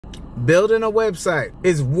Building a website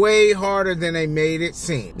is way harder than they made it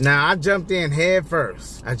seem. Now, I jumped in head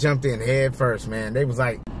first. Man. They was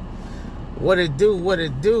like, what it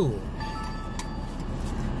do?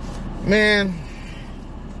 Man,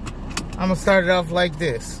 I'm gonna start it off like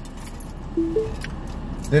this.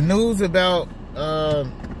 The news about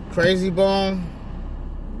Crazy Bone,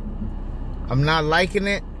 I'm not liking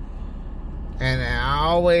it. And I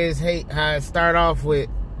always hate how it start off with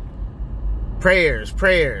prayers,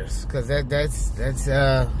 because that's that's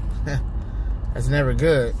never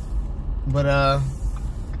good. But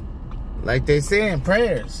like they saying,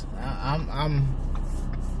 prayers. I'm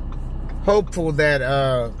hopeful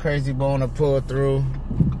that Crazy Bone will pull through.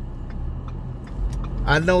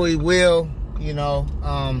 I know he will. You know,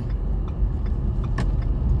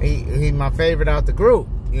 he my favorite out the group.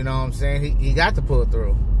 You know what I'm saying? He got to pull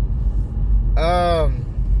through.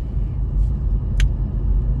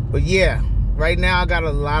 But yeah, right now I got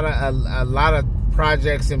a lot of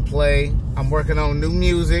projects in play. I'm working on new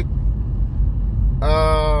music.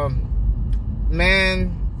 Man,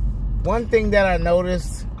 one thing that I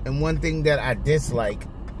noticed and one thing that I dislike,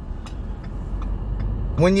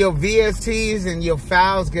 when your VSTs and your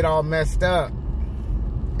files get all messed up,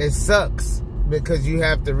 it sucks because you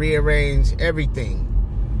have to rearrange everything.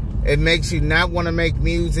 It makes you not want to make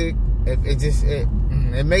music.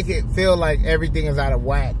 It make it feel like everything is out of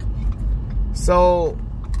whack. So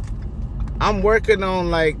I'm working on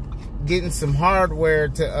like getting some hardware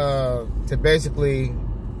to basically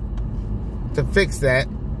to fix that,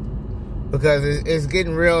 because it's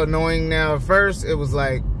getting real annoying now. At first it was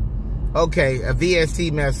like, okay, a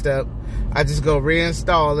VST messed up, I just go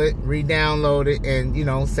reinstall it, re-download it, and you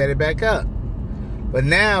know, set it back up. But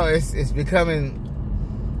now it's just becoming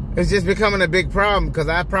a big problem, because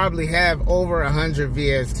I probably have over 100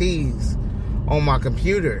 VSTs on my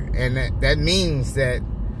computer, and that means that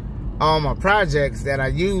all my projects that I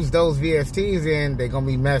use those VSTs in, they're gonna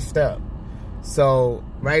be messed up. So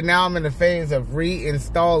right now I'm in the phase of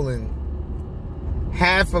reinstalling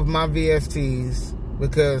half of my VSTs,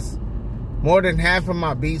 because more than half of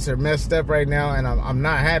my beats are messed up right now, and I'm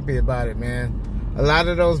not happy about it, man. A lot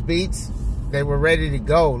of those beats, they were ready to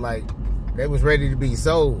go, like they was ready to be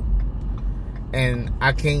sold, and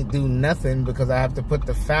I can't do nothing because I have to put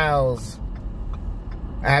the files,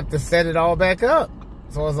 I have to set it all back up.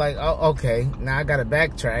 So I was like, oh, okay, now I gotta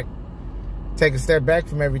backtrack, take a step back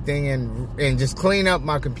from everything, and just clean up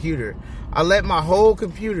my computer. I let my whole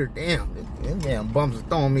computer, damn bumps are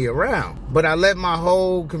throwing me around, but I let my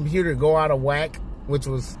whole computer go out of whack, which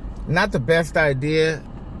was not the best idea.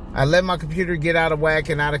 I let my computer get out of whack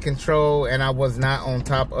and out of control, and I was not on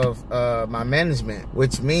top of my management,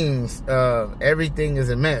 which means everything is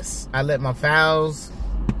a mess. I let my files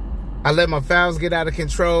get out of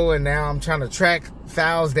control, and now I'm trying to track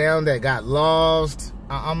files down that got lost.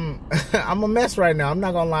 I'm a mess right now. I'm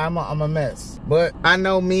not gonna lie, I'm a mess. But I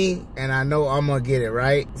know me, and I know I'm gonna get it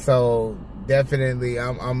right. So definitely,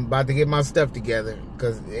 I'm about to get my stuff together,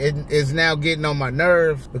 because it's now getting on my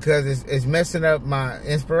nerves, because it's messing up my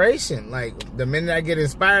inspiration. Like the minute I get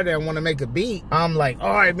inspired and I want to make a beat, I'm like,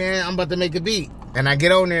 all right, man, I'm about to make a beat. And I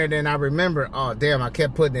get on there, and then I remember, oh damn, I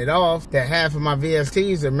kept putting it off, that half of my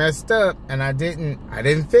VSTs are messed up, and I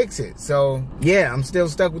didn't fix it. So yeah, I'm still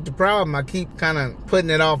stuck with the problem. I keep kind of putting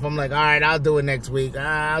it off. I'm like, all right, I'll do it next week,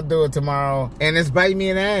 I'll do it tomorrow, and it's biting me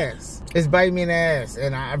in the ass. It's biting me in the ass,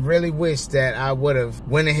 and I really wish that I would have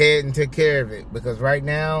went ahead and took care of it, because right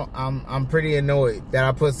now I'm pretty annoyed that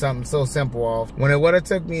I put something so simple off when it would have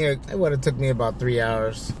took me about 3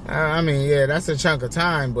 hours. I mean, yeah, that's a chunk of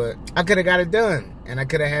time, but I could have got it done, and I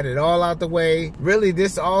could have had it all out the way. Really,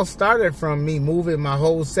 this all started from me moving my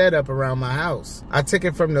whole setup around my house. I took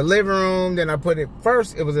it from the living room, then I put it,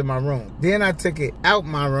 first it was in my room, then I took it out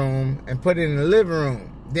my room and put it in the living room.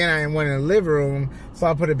 Then I went in the living room, so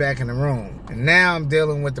I put it back in the room. And now I'm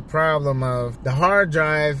dealing with the problem of the hard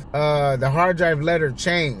drive letter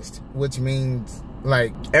changed, which means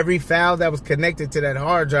like every file that was connected to that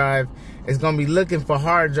hard drive is gonna be looking for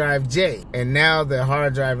hard drive J. And now the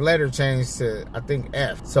hard drive letter changed to, I think,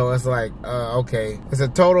 F. So it's like, okay, it's a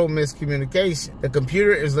total miscommunication. The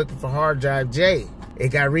computer is looking for hard drive J. It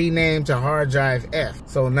got renamed to hard drive F.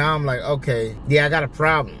 So now I'm like, okay, yeah, I got a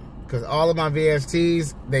problem, because all of my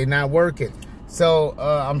VSTs, they not working. So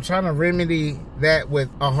I'm trying to remedy that with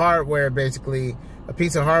a hardware, basically a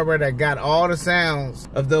piece of hardware that got all the sounds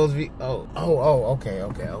of those okay.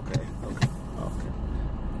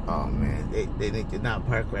 Oh man, they need to not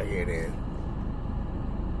park right here then.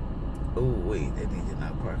 Oh wait, they need to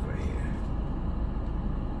not park right here.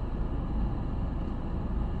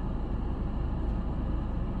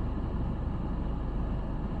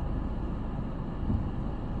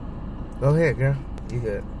 Go ahead, girl. You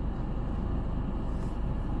good.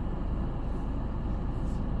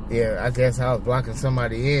 Yeah, I guess I was blocking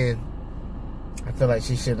somebody in. I feel like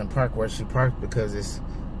she shouldn't have parked where she parked because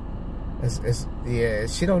yeah,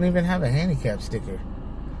 she don't even have a handicap sticker.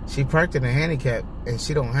 She parked in a handicap and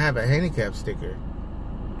she don't have a handicap sticker.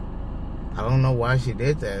 I don't know why she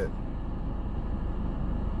did that.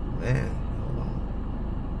 Man,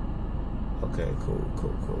 hold on. Okay, cool.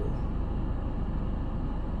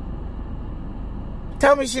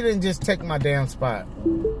 Tell me she didn't just take my damn spot.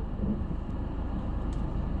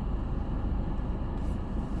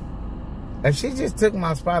 If she just took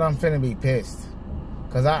my spot, I'm finna be pissed.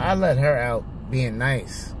 Because I let her out being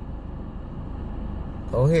nice.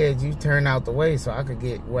 Go ahead, you turn out the way so I could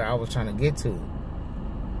get where I was trying to get to.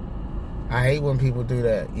 I hate when people do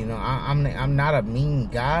that. You know, I'm not a mean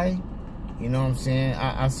guy. You know what I'm saying?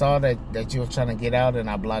 I saw that you were trying to get out and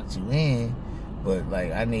I blocked you in. But,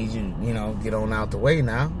 like, I need you, you know, get on out the way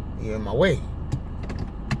now. You're in my way.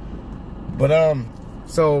 But,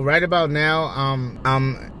 so right about now,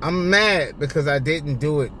 I'm mad because I didn't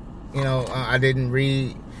do it. You know, I didn't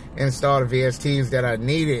reinstall the VSTs that I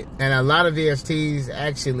needed. And a lot of VSTs,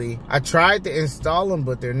 actually, I tried to install them,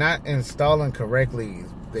 but they're not installing correctly.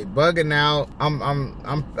 They bugging out.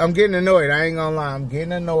 I'm getting annoyed. I ain't gonna lie. I'm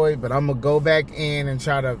getting annoyed, but I'm gonna go back in and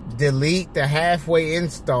try to delete the halfway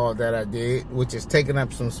install that I did, which is taking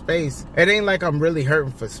up some space. It ain't like I'm really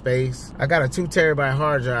hurting for space. I got a 2 terabyte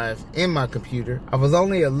hard drive in my computer. I was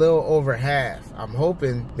only a little over half. I'm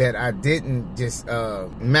hoping that I didn't just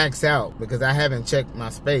max out because I haven't checked my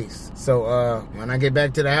space. So when I get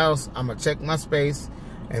back to the house, I'm gonna check my space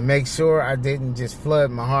and make sure I didn't just flood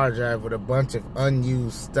my hard drive with a bunch of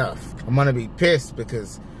unused stuff. I'm gonna be pissed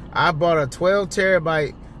because I bought a 12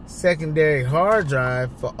 terabyte secondary hard drive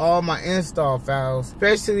for all my install files,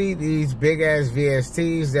 especially these big ass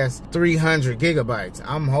VSTs that's 300 gigabytes.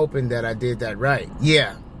 I'm hoping that I did that right.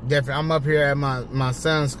 Yeah, definitely. I'm up here at my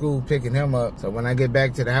son's school picking him up. So when I get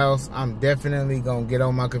back to the house, I'm definitely gonna get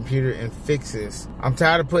on my computer and fix this. I'm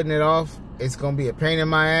tired of putting it off. It's gonna be a pain in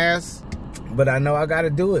my ass. But I know I gotta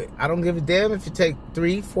do it. I don't give a damn if it take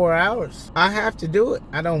 3-4 hours. I have to do it.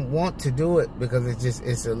 I don't want to do it because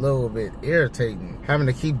it's a little bit irritating having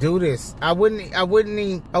to keep do this. I wouldn't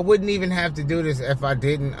even have to do this if I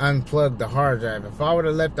didn't unplug the hard drive. If I would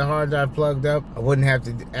have left the hard drive plugged up, I wouldn't have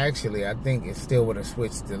to. Actually, I think it still would have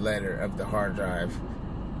switched the letter of the hard drive,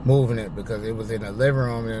 moving it because it was in the living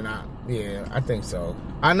room, and I think so.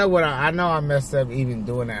 I know I messed up even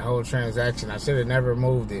doing that whole transaction. I should have never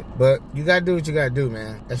moved it. But you gotta do what you gotta do,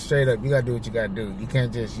 man. That's straight up. You gotta do what you gotta do. You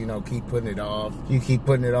can't just, you know, keep putting it off. You keep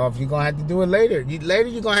putting it off, you're gonna have to do it later. Later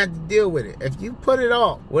you're gonna have to deal with it. If you put it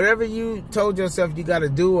off, whatever you told yourself you gotta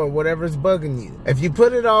do or whatever's bugging you, if you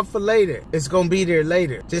put it off for later, it's gonna be there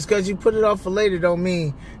later. Just because you put it off for later don't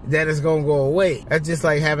mean that it's gonna go away. That's just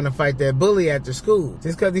like having to fight that bully after school.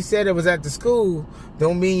 Just because he said it was at the school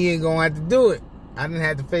don't mean you ain't gonna have to do it. I didn't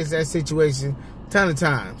have to face that situation a ton of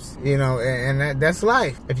times, you know, and that's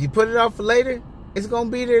life. If you put it off for later, it's gonna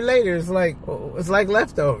be there later. It's like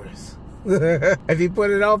leftovers. If you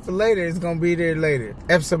put it off for later, it's gonna be there later.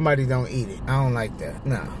 If somebody don't eat it, I don't like that.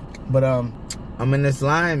 No, but I'm in this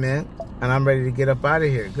line, man, and I'm ready to get up out of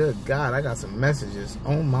here. Good God, I got some messages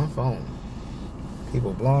on my phone.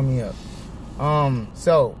 People blowing me up.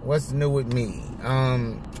 So what's new with me?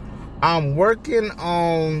 I'm working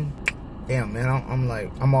on. Damn, man,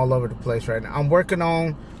 I'm all over the place right now. I'm working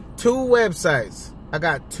on 2 websites. I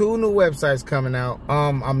got 2 new websites coming out.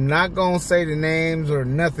 I'm not gonna say the names or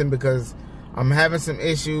nothing because I'm having some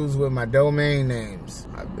issues with my domain names.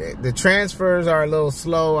 The transfers are a little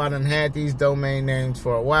slow. I done had these domain names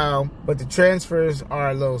for a while, but the transfers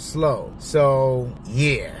are a little slow. So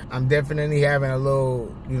yeah, I'm definitely having a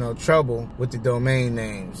little, you know, trouble with the domain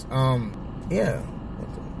names.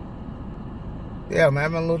 Yeah, I'm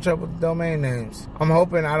having a little trouble with the domain names. I'm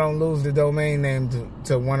hoping I don't lose the domain name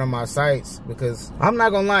to one of my sites because I'm not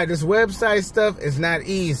gonna lie, this website stuff is not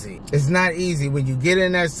easy. It's not easy when you get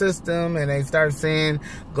in that system and they start saying,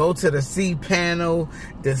 go to the cPanel,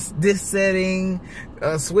 this setting,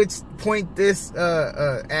 point this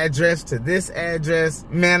address to this address.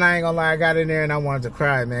 Man, I ain't gonna lie, I got in there and I wanted to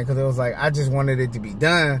cry, man, because it was like, I just wanted it to be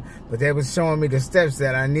done, but they was showing me the steps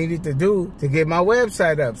that I needed to do to get my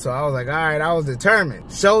website up. So I was like, all right, I was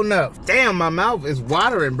determined. Sure enough, damn, my mouth is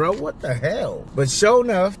watering, bro. What the hell? But sure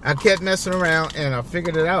enough, I kept messing around and I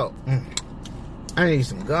figured it out. I need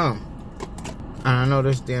some gum. I know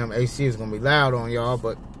this damn AC is gonna be loud on y'all,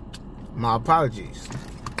 but my apologies.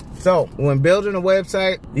 So, when building a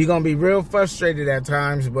website, you're gonna be real frustrated at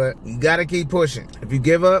times, but you gotta keep pushing. If you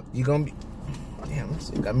give up, you're gonna be... Damn, this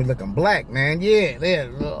shit got me looking black, man. Yeah,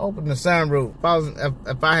 open the sunroof.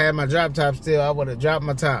 If I had my drop top still, I would have dropped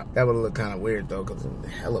my top. That would have looked kind of weird, though, because it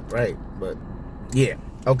was hella bright. But, yeah.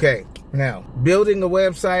 Okay, now, building a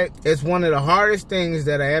website is one of the hardest things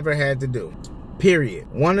that I ever had to do. Period.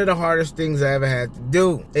 One of the hardest things I ever had to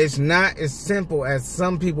do. It's not as simple as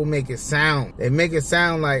some people make it sound. They make it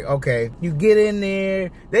sound like, okay, you get in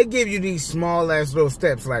there, they give you these small ass little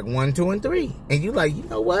steps like 1, 2, and 3. And you like, you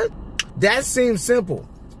know what? That seems simple.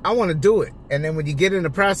 I want to do it. And then when you get in the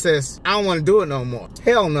process, I don't want to do it no more.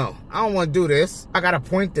 Hell no. I don't want to do this. I got to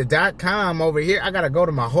point the .com over here. I got to go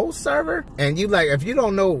to my host server. And you like, if you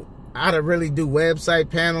don't know how to really do website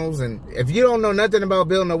panels, and if you don't know nothing about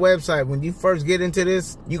building a website, when you first get into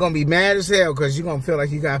this, you're going to be mad as hell because you're going to feel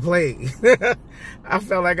like you got played. I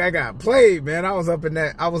felt like I got played, man. I was up in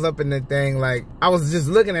that thing. Like, I was just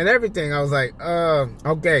looking at everything. I was like,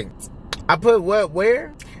 okay. I put what,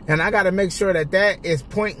 where? And I got to make sure that that is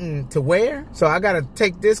pointing to where. So I got to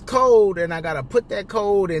take this code and I got to put that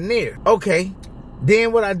code in there. Okay.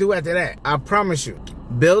 Then what I do after that, I promise you,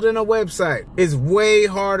 building a website is way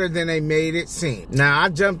harder than they made it seem. Now, I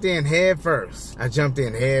jumped in head first.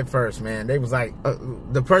 Man. They was like,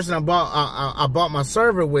 the person I bought my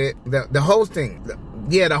server with, the hosting,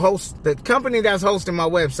 the company that's hosting my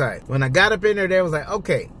website. When I got up in there, they was like,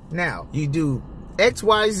 okay, now you do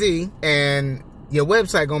XYZ and your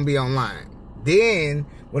website gonna be online. Then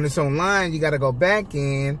when it's online, you gotta go back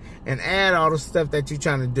in and add all the stuff that you're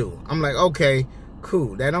trying to do. I'm like, okay,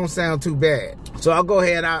 cool. That don't sound too bad. So I'll go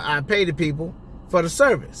ahead, I pay the people for the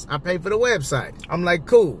service. I pay for the website. I'm like,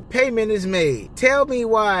 cool. Payment is made. Tell me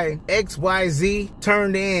why XYZ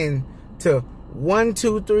turned in to 1,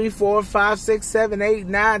 2, 3, 4, 5, 6, 7, 8,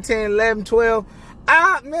 9, 10, 11, 12.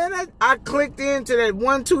 Man, I clicked into that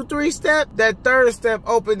 1, 2, 3 step. That third step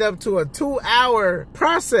opened up to a 2-hour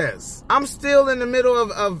process. I'm still in the middle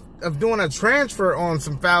of doing a transfer on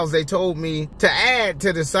some files they told me to add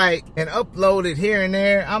to the site and upload it here and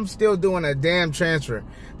there. I'm still doing a damn transfer.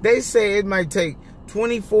 They say it might take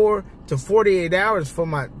 24 to 48 hours for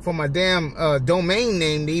my damn domain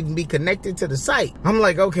name to even be connected to the site. I'm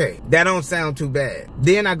like, okay, that don't sound too bad.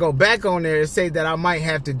 Then I go back on there and say that I might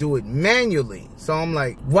have to do it manually. So I'm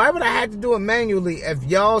like, why would I have to do it manually if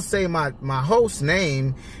y'all say my host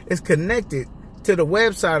name is connected to the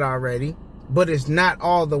website already, but it's not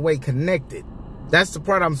all the way connected? That's the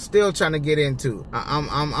part I'm still trying to get into.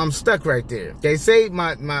 I'm stuck right there. They say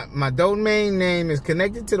my domain name is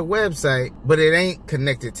connected to the website, but it ain't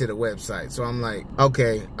connected to the website. So I'm like,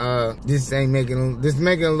 okay, this making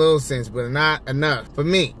a little sense, but not enough for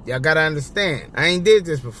me. Y'all gotta understand. I ain't did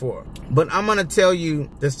this before, but I'm gonna tell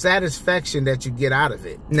you the satisfaction that you get out of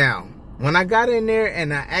it. Now, when I got in there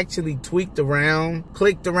and I actually tweaked around,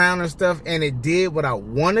 clicked around and stuff, and it did what I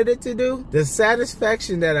wanted it to do, the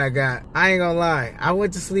satisfaction that I got, I ain't gonna lie. I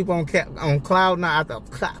went to sleep on cloud nine.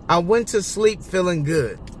 I went to sleep feeling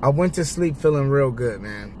good. I went to sleep feeling real good,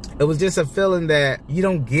 man. It was just a feeling that you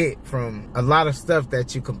don't get from a lot of stuff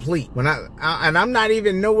that you complete. And I'm not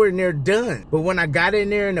even nowhere near done. But when I got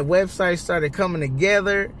in there and the website started coming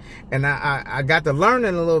together and I got to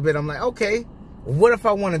learning a little bit, I'm like, okay, what if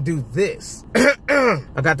I want to do this?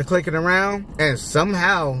 I got to clicking around and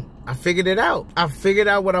somehow I figured it out. I figured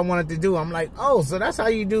out what I wanted to do. I'm like, oh, so that's how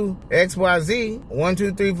you do XYZ. 1,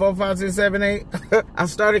 2, 3, 4, 5, 6, 7, 8. I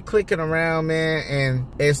started clicking around, man, and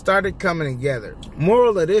it started coming together.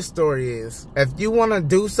 Moral of this story is, if you want to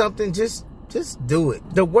do something, just do it.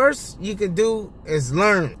 The worst you could do is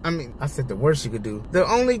learn. I mean, I said the worst you could do. The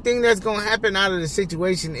only thing that's going to happen out of the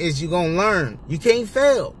situation is you're going to learn. You can't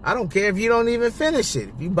fail. I don't care if you don't even finish it.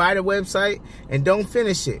 If you buy the website and don't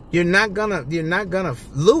finish it, you're not gonna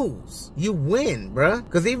lose. You win, bruh.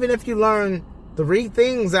 Because even if you learn 3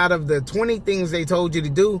 things out of the 20 things they told you to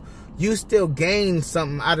do, you still gain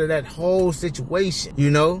something out of that whole situation, you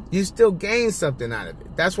know? You still gain something out of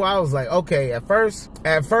it. That's why I was like, okay, at first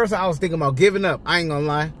I was thinking about giving up. I ain't gonna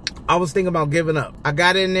lie. I was thinking about giving up. I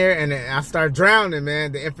got in there and I started drowning,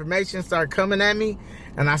 man. The information started coming at me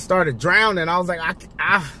and I started drowning. I was like,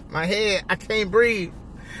 my head, I can't breathe.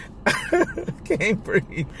 Can't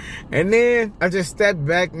breathe. And then I just stepped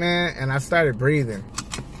back, man, and I started breathing.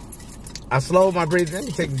 I slowed my breathing. Let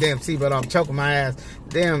me take the damn seatbelt off. I'm choking my ass.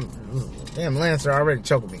 Damn Lancer already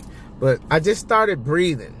choking me. But I just started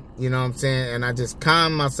breathing. You know what I'm saying? And I just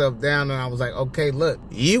calmed myself down and I was like, okay, look,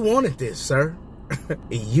 you wanted this, sir.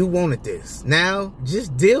 You wanted this. Now,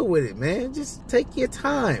 just deal with it, man. Just take your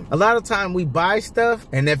time. A lot of time we buy stuff,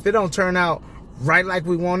 and if it don't turn out right like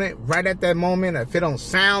we want it, right at that moment, or if it don't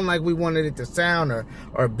sound like we wanted it to sound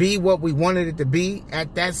or be what we wanted it to be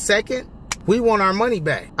at that second, We want our money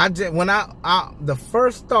back. The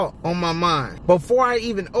first thought on my mind, before I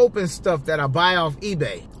even open stuff that I buy off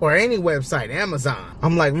eBay or any website, Amazon,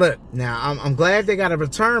 I'm like, look, now I'm glad they got a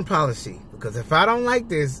return policy. Because if I don't like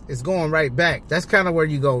this, it's going right back. That's kind of where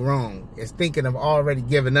you go wrong. It's thinking of already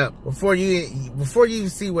giving up before you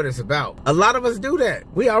see what it's about. A lot of us do that.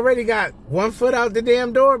 We already got one foot out the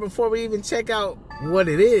damn door before we even check out what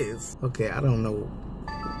it is. Okay, I don't know.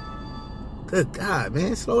 Good God,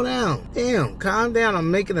 man, slow down. Damn, calm down. I'm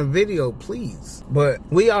making a video, please. But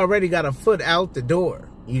we already got a foot out the door.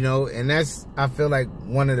 You know, and that's, I feel like,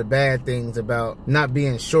 one of the bad things about not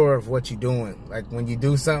being sure of what you're doing. Like, when you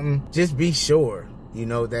do something, just be sure, you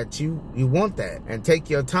know, that you want that. And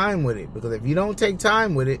take your time with it. Because if you don't take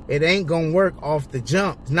time with it, it ain't gonna work off the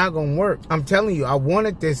jump. It's not gonna work. I'm telling you, I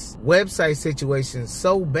wanted this website situation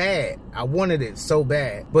so bad. I wanted it so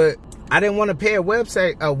bad. But I didn't want to pay a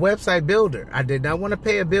website builder. I did not want to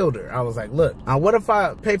pay a builder. I was like, look, what if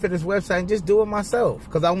I pay for this website and just do it myself?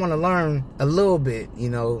 Because I want to learn a little bit, you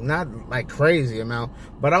know, not like crazy amount,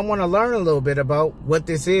 but I want to learn a little bit about what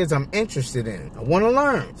this is I'm interested in. I want to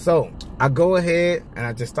learn. So I go ahead and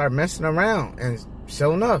I just start messing around, and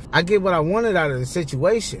sure enough, I get what I wanted out of the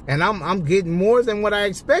situation. And I'm getting more than what I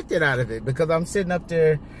expected out of it, because I'm sitting up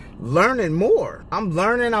there learning more. I'm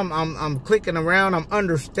learning, I'm clicking around, I'm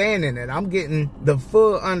understanding it. I'm getting the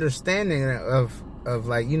full understanding of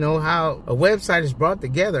like, you know, how a website is brought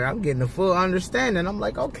together. I'm getting the full understanding. I'm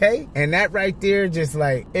like, okay. And that right there, just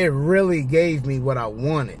like, it really gave me what I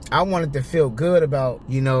wanted. I wanted to feel good about,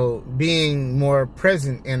 you know, being more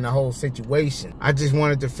present in the whole situation. I just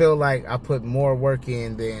wanted to feel like I put more work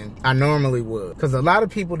in than I normally would. Because a lot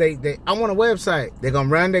of people, I want a website. They're going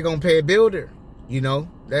to run, they're going to pay a builder. You know,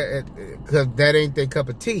 because that ain't their cup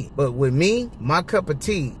of tea. But with me, my cup of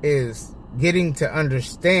tea is getting to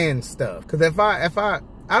understand stuff. Because if I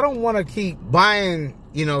don't want to keep buying,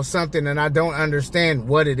 you know, something and I don't understand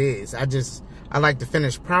what it is. I like the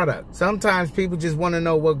finished product. Sometimes people just want to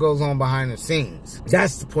know what goes on behind the scenes.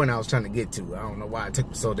 That's the point I was trying to get to. I don't know why it took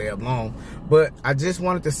me so damn long, but I just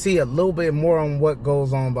wanted to see a little bit more on what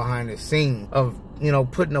goes on behind the scene of, you know,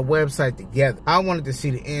 putting a website together. I wanted to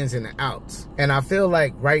see the ins and the outs. And I feel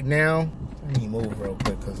like right now, let me move real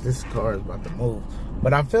quick because this car is about to move.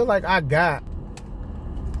 But I feel like I got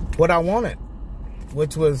what I wanted,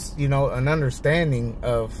 which was, you know, an understanding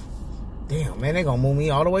of, damn, man, they're going to move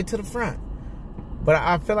me all the way to the front. But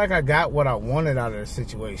I feel like I got what I wanted out of the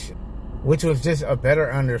situation, which was just a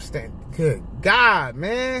better understanding. Good God,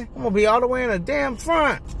 man. I'm going to be all the way in the damn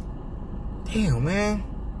front. Damn, man.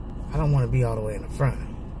 I don't want to be all the way in the front.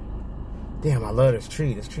 Damn, I love this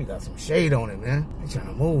tree. This tree got some shade on it, man. They're trying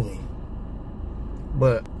to move me.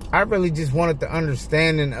 But I really just wanted the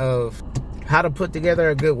understanding of how to put together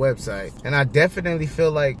a good website. And I definitely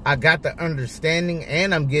feel like I got the understanding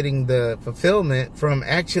and I'm getting the fulfillment from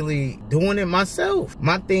actually doing it myself.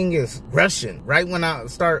 My thing is rushing. Right when I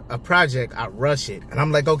start a project, I rush it. And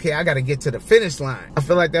I'm like, okay, I got to get to the finish line. I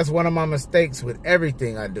feel like that's one of my mistakes with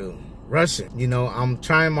everything I do. Rushing. You know, I'm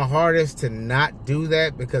trying my hardest to not do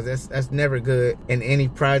that, because that's never good in any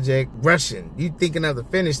project. Rushing. You thinking of the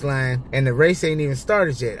finish line and the race ain't even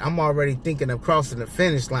started yet. I'm already thinking of crossing the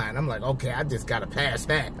finish line. I'm like, okay, I just gotta pass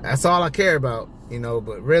that. That's all I care about, you know.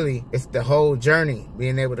 But really, it's the whole journey,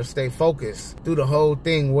 being able to stay focused through the whole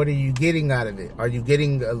thing. What are you getting out of it? Are you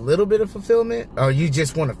getting a little bit of fulfillment, or you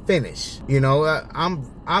just want to finish? You know,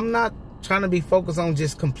 I'm not trying to be focused on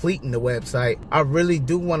just completing the website. I really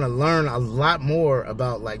do want to learn a lot more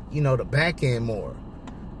about, like, you know, the back end more,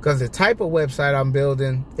 because the type of website I'm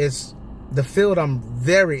building is the field I'm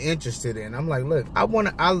very interested in. I'm like, look,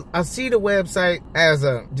 I see the website as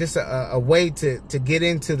just a way to get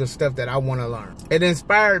into the stuff that I want to learn. It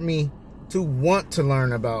inspired me to want to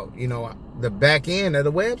learn about, you know, the back end of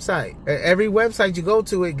the website. Every website you go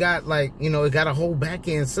to, it got, like, you know, it got a whole back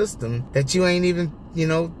end system that you ain't even, you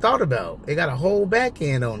know, thought about. It got a whole back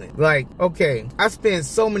end on it. Like, okay, I spent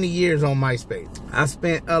so many years on MySpace. I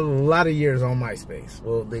spent a lot of years on MySpace.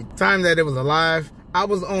 Well, the time that it was alive, I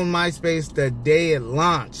was on MySpace the day it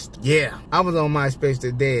launched. Yeah, I was on MySpace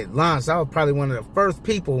the day it launched. I was probably one of the first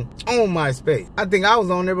people on MySpace. I think I was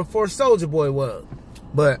on there before Soulja Boy was.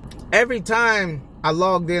 But every time I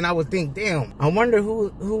logged in, I would think, damn, I wonder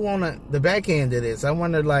who on the back end of this. I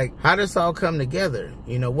wonder, like, how does all come together?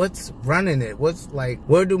 You know, what's running it? What's, like,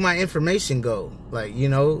 where do my information go? Like, you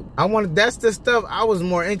know, that's the stuff I was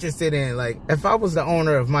more interested in. Like, if I was the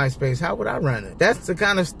owner of MySpace, how would I run it? That's the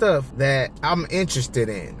kind of stuff that I'm interested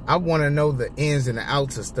in. I want to know the ins and the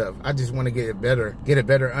outs of stuff. I just want to get a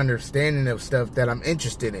better understanding of stuff that I'm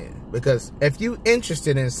interested in. Because if you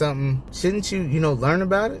interested in something, shouldn't you, learn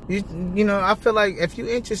about it? I feel like if you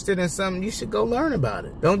interested in something, you should go learn about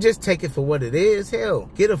it. Don't just take it for what it is. Hell,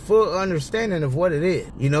 get a full understanding of what it is.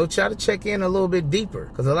 Try to check in a little bit deeper.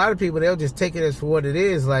 Because a lot of people, they'll just take it as for what it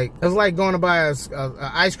is. Like, it's like going to buy a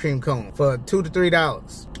ice cream cone for $2 to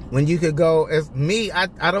 $3. When you could go, as me, I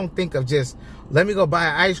don't think of just, let me go buy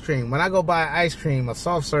an ice cream. When I go buy ice cream, a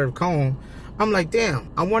soft serve cone, I'm like,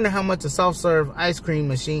 damn, I wonder how much a soft serve ice cream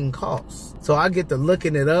machine costs. So I get to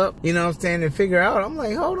looking it up, and figure out, I'm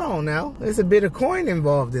like, hold on now. There's a bit of coin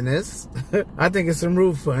involved in this. I think it's some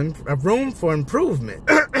room for improvement.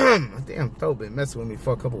 Damn, throat been messing with me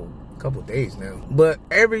for a couple days now. But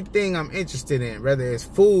everything I'm interested in, whether it's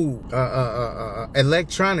food,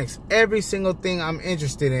 electronics, every single thing I'm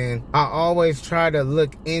interested in, I always try to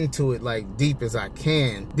look into it like deep as I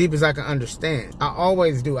can understand. I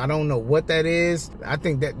always do. I don't know what that is. I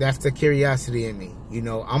think that's the curiosity in me.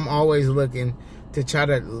 I'm always looking to try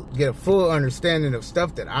to get a full understanding of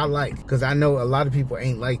stuff that I like. Because I know a lot of people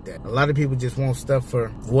ain't like that. A lot of people just want stuff for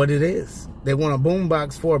what it is. They want a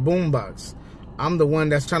boombox for a boombox. I'm the one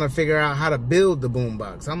that's trying to figure out how to build the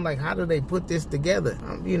boombox. I'm like, how do they put this together?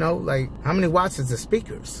 Like, how many watts is the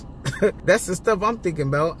speakers? That's the stuff I'm thinking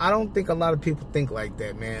about. I don't think a lot of people think like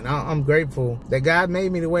that, man. I'm grateful that God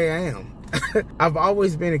made me the way I am. I've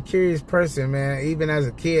always been a curious person, man. Even as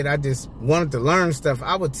a kid, I just wanted to learn stuff.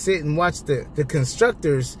 I would sit and watch the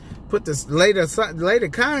constructors put this lay the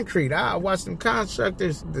concrete. I watched them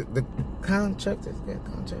constructors,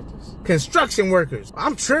 construction workers.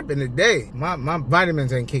 I'm tripping today. My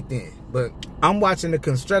vitamins ain't kicked in, but I'm watching the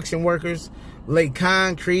construction workers lay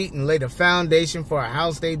concrete and lay the foundation for a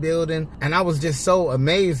house they building. And I was just so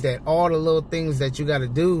amazed at all the little things that you got to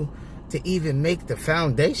do to even make the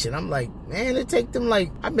foundation. I'm like, man, it take them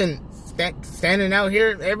like, I've been standing out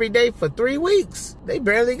here every day for 3 weeks. They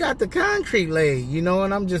barely got the concrete laid,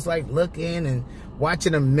 and I'm just like looking and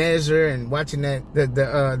watching them measure and watching that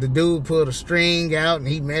the dude pull the string out and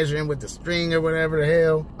he measuring with the string or whatever the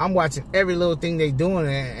hell. I'm watching every little thing they doing,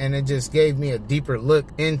 and it just gave me a deeper look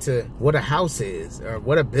into what a house is or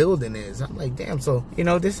what a building is. I'm like, damn, so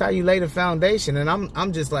this is how you lay the foundation. And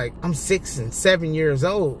I'm just like, I'm 6 and 7 years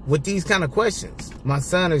old with these kind of questions. My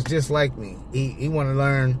son is just like me. He want to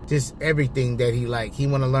learn just everything that he like. He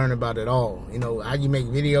want to learn about it all. How you make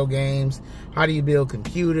video games, how do you build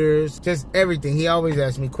computers, just everything. He always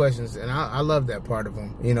asks me questions, and I love that part of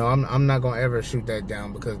him. I'm not gonna ever shoot that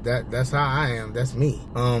down because that's how I am. That's me.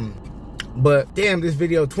 But damn, this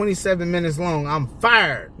video 27 minutes long. I'm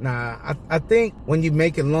fired. Nah, I think when you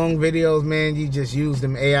making long videos, man, you just use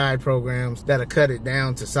them AI programs that'll cut it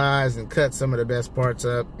down to size and cut some of the best parts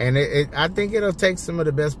up. And I think it'll take some of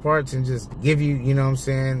the best parts and just give you,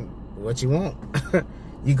 what you want.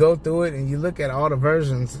 You go through it and you look at all the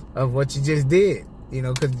versions of what you just did.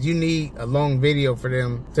 Because you need a long video for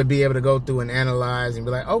them to be able to go through and analyze and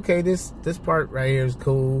be like, okay, this part right here is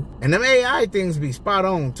cool. And them AI things be spot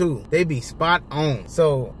on too. They be spot on.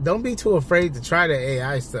 So don't be too afraid to try the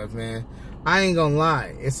AI stuff, man. I ain't gonna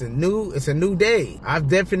lie. It's a new day. I've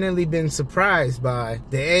definitely been surprised by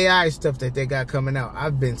the AI stuff that they got coming out.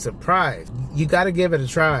 I've been surprised. You gotta give it a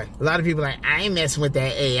try. A lot of people are like, I ain't messing with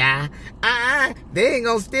that AI. They ain't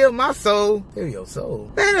gonna steal my soul. Steal your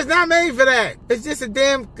soul. Man, it's not made for that. It's just a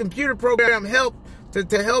damn computer program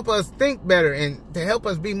to help us think better and to help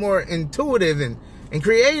us be more intuitive and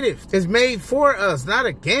creative. It's made for us, not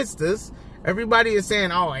against us. Everybody is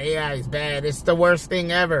saying, oh, AI is bad. It's the worst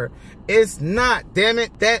thing ever. It's not, damn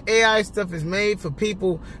it. That AI stuff is made for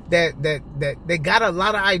people that they got a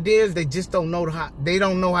lot of ideas. They just don't know how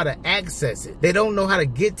to access it. They don't know how to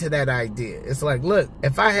get to that idea. It's like, look,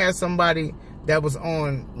 if I had somebody that was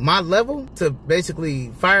on my level to basically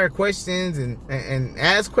fire questions and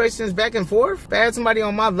ask questions back and forth, if I had somebody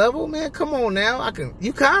on my level, man, come on now.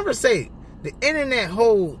 You conversate. The internet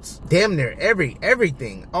holds damn near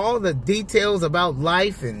everything. All the details about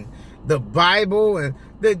life and the Bible, and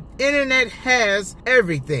the internet has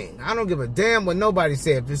everything. I don't give a damn what nobody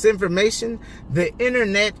said. If it's information, the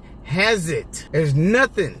internet has it. There's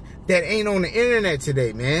nothing that ain't on the internet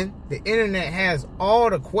today, man. The internet has all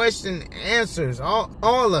the question answers,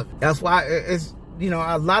 all of it. That's why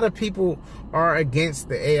a lot of people are against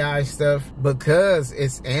the AI stuff because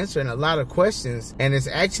it's answering a lot of questions and it's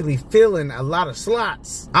actually filling a lot of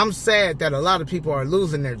slots. I'm sad that a lot of people are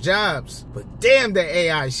losing their jobs, but damn, that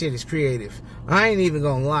AI shit is creative. I ain't even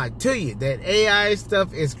gonna lie to you. That AI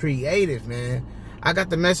stuff is creative, man. I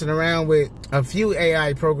got to messing around with a few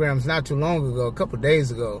AI programs not too long ago, a couple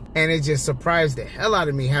days ago, and it just surprised the hell out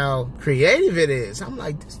of me how creative it is. I'm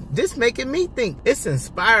like, this making me think. It's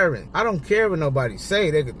inspiring. I don't care what nobody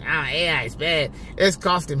say. They go, AI is bad. It's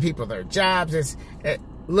costing people their jobs.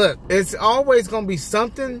 Look, it's always going to be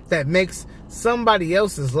something that makes somebody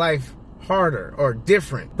else's life harder or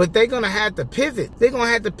different, but they're gonna have to pivot. They're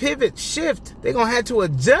gonna have to pivot, shift. They're gonna have to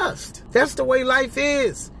adjust. That's the way life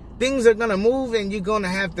is. Things are gonna move and you're gonna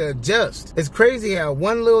have to adjust. It's crazy how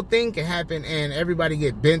one little thing can happen and everybody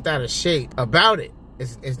get bent out of shape about it.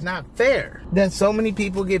 It's not fair that so many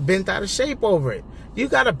people get bent out of shape over it. You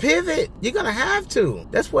gotta pivot. You're gonna have to.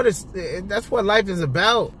 That's what life is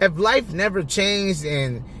about. If life never changed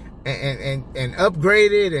and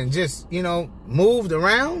upgraded and just, moved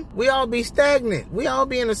around, we all be stagnant. We all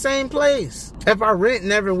be in the same place. If our rent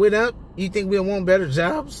never went up, you think we'll want better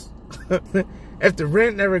jobs? If the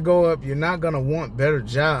rent never go up, you're not going to want better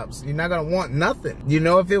jobs. You're not going to want nothing.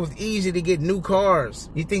 If it was easy to get new cars,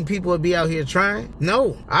 you think people would be out here trying?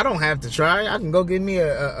 No, I don't have to try. I can go get me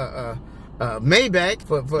a Maybach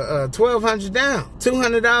for $1,200 down,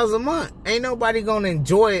 $200 a month. Ain't nobody gonna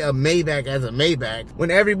enjoy a Maybach as a Maybach when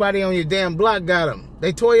everybody on your damn block got them.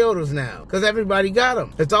 They Toyotas now because everybody got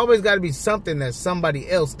them. It's always got to be something that somebody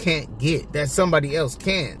else can't get, that somebody else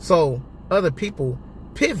can. So other people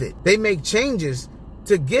pivot. They make changes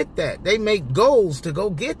to get that. They make goals to go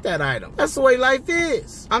get that item. That's the way life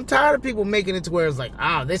is. I'm tired of people making it to where it's like,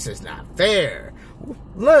 this is not fair.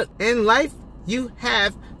 Look, in life, you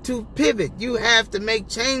have to pivot. You have to make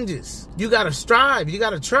changes. You got to strive. You got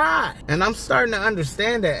to try. And I'm starting to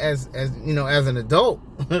understand that as an adult.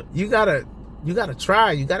 You got to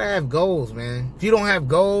try. You got to have goals, man. If you don't have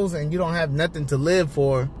goals and you don't have nothing to live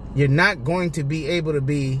for, you're not going to be able to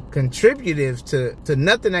be contributive to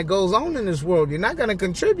nothing that goes on in this world. You're not going to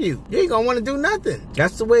contribute. You ain't going to want to do nothing.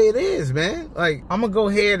 That's the way it is, man. Like, I'm going to go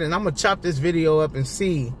ahead and I'm going to chop this video up and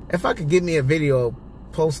see if I could get me a video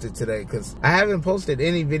posted today, because I haven't posted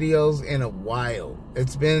any videos in a while.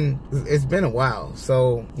 It's been a while.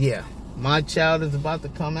 So yeah, my child is about to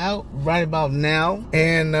come out right about now,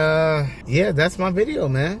 and yeah, that's my video,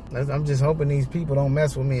 man. I'm just hoping these people don't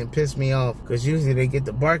mess with me and piss me off, because usually they get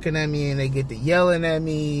to barking at me and they get to yelling at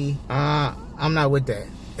me. I'm not with that.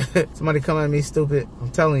 Somebody come at me stupid, I'm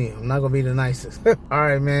telling you, I'm not gonna be the nicest.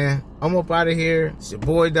 Alright, man, I'm up out of here. It's your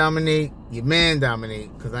boy Dominique, your man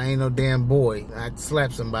Dominique, because I ain't no damn boy. I'd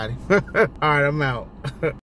slap somebody. Alright, I'm out.